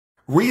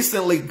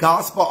Recently,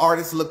 gospel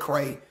artist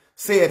Lecrae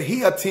said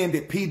he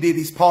attended P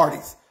Diddy's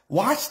parties.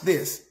 Watch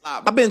this.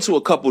 I've been to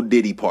a couple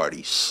Diddy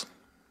parties.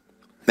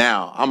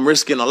 Now, I'm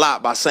risking a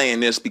lot by saying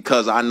this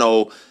because I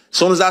know as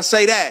soon as I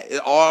say that,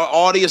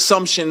 all the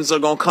assumptions are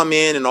going to come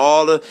in and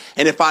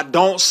if I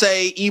don't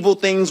say evil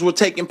things were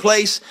taking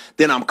place,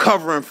 then I'm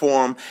covering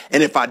for them.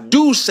 And if I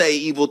do say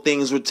evil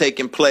things were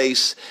taking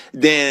place,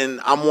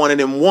 then I'm one of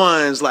them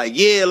ones like,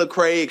 yeah,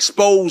 Lecrae,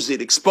 expose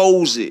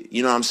it.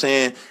 You know what I'm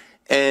saying?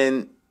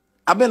 And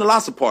I've been to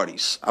lots of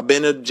parties. I've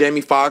been to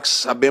Jamie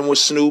Foxx. I've been with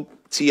Snoop,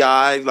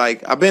 T.I.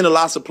 Like, I've been to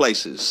lots of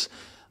places.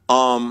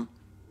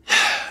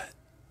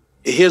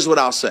 Here's what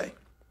I'll say.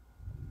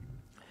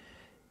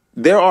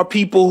 There are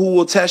people who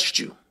will test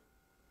you.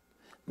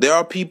 There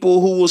are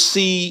people who will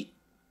see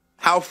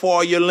how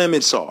far your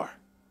limits are.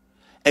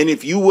 And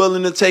if you're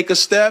willing to take a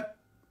step,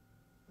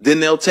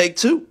 then they'll take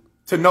two.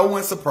 To no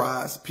one's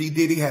surprise, P.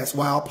 Diddy has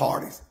wild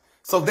parties.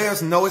 So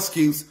there's no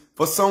excuse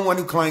for someone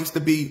who claims to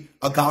be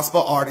a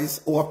gospel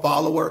artist or a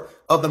follower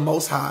of the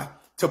Most High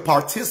to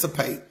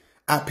participate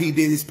at P.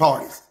 Diddy's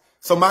parties.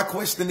 So my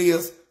question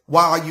is,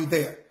 why are you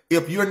there?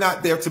 If you're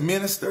not there to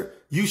minister,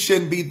 you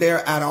shouldn't be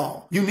there at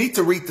all. You need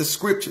to read the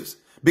scriptures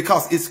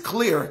because it's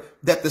clear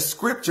that the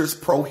scriptures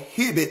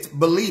prohibit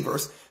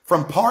believers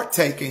from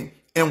partaking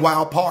in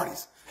wild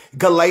parties.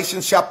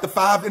 Galatians chapter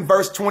 5 and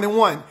verse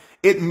 21,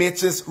 it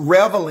mentions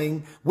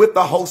reveling with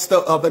a host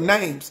of other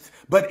names.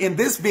 But in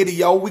this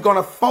video, we're going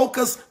to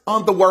focus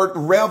on the word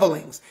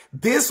revelings.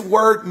 This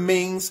word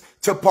means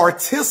to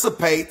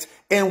participate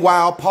in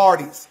wild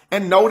parties.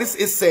 And notice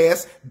it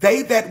says,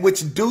 they that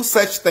which do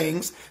such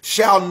things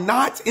shall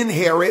not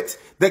inherit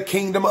the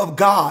kingdom of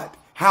God.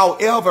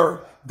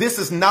 However, this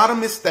is not a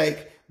mistake.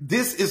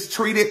 This is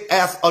treated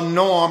as a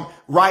norm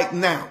right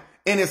now.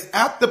 And it's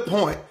at the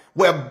point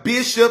where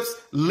bishops,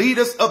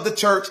 leaders of the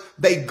church,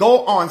 they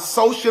go on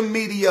social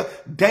media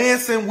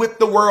dancing with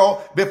the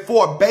world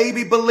before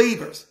baby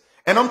believers.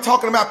 And I'm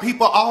talking about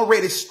people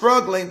already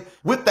struggling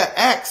with the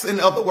acts, in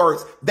other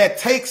words, that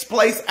takes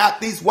place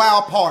at these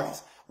wild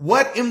parties.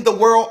 What in the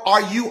world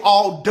are you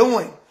all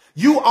doing?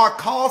 You are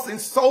causing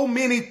so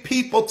many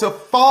people to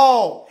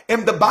fall.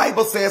 And the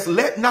Bible says,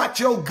 let not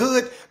your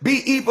good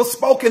be evil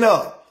spoken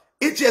of.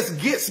 It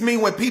just gets me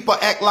when people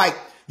act like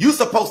you're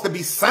supposed to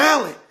be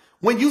silent.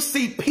 When you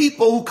see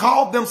people who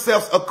call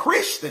themselves a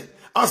Christian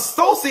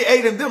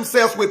associating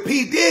themselves with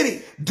P.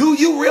 Diddy, do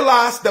you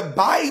realize the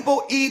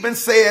Bible even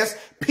says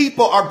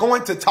people are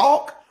going to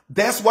talk?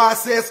 That's why it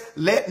says,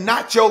 let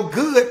not your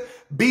good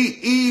be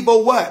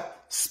evil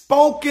what?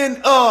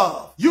 Spoken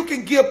of. You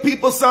can give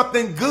people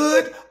something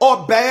good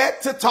or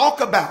bad to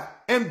talk about.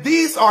 And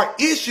these are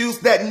issues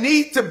that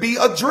need to be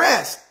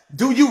addressed.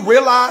 Do you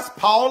realize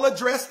Paul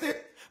addressed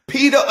it?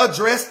 Peter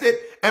addressed it.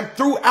 And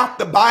throughout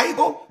the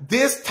Bible,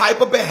 this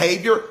type of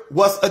behavior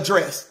was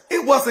addressed.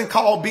 It wasn't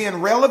called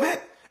being relevant.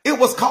 It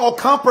was called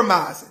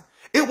compromising.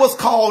 It was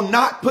called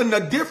not putting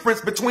a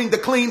difference between the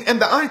clean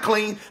and the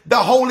unclean, the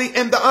holy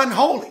and the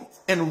unholy.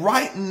 And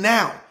right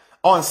now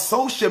on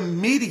social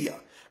media,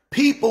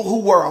 people who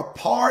were a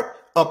part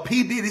of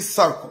P. Diddy's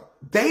circle,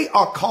 they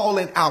are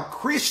calling out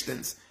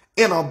Christians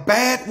in a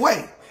bad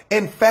way.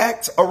 In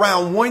fact,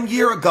 around 1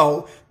 year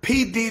ago,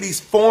 P. Diddy's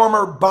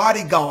former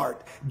bodyguard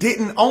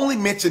didn't only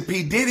mention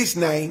P. Diddy's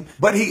name,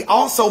 but he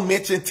also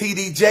mentioned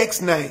T.D.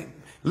 Jakes' name.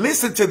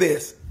 Listen to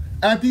this.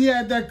 After he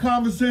had that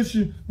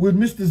conversation with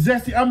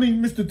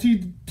Mr.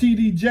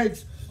 T.D.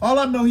 Jakes, all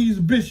I know he's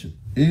a bishop.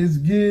 It's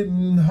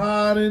getting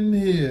hot in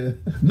here.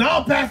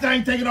 No, Pastor, I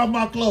ain't taking off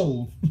my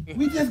clothes.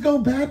 We just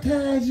gonna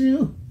baptize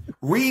you.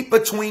 Read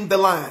between the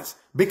lines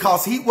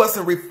because he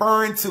wasn't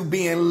referring to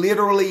being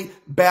literally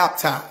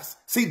baptized.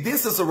 See,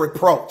 this is a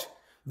reproach.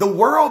 The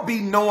world be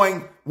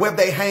knowing where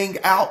they hang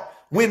out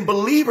when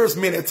believers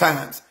many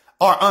times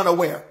are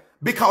unaware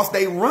because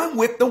they run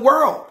with the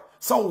world.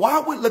 So why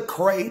would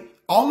Lecrae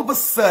all of a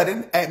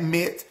sudden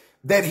admit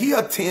that he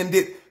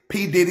attended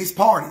P. Diddy's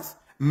parties?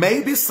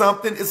 Maybe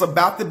something is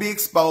about to be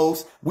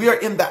exposed. We are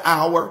in the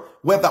hour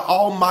where the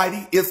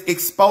Almighty is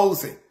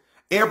exposing.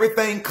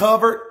 Everything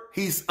covered,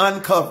 he's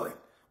uncovering.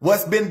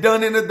 What's been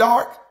done in the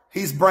dark,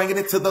 he's bringing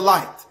it to the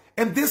light.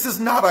 And this is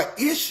not an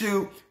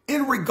issue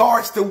in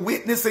regards to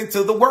witnessing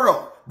to the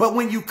world. But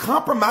when you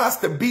compromise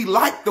to be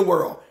like the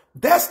world,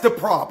 that's the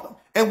problem.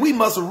 And we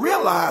must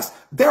realize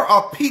there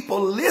are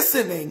people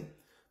listening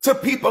to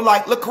people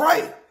like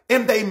Lecrae.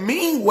 And they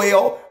mean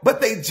well,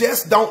 but they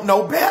just don't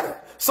know better.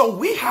 So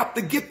we have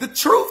to get the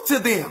truth to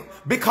them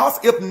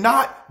because if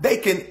not, they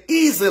can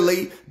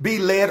easily be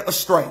led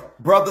astray.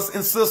 Brothers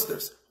and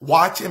sisters,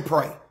 watch and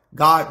pray.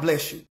 God bless you.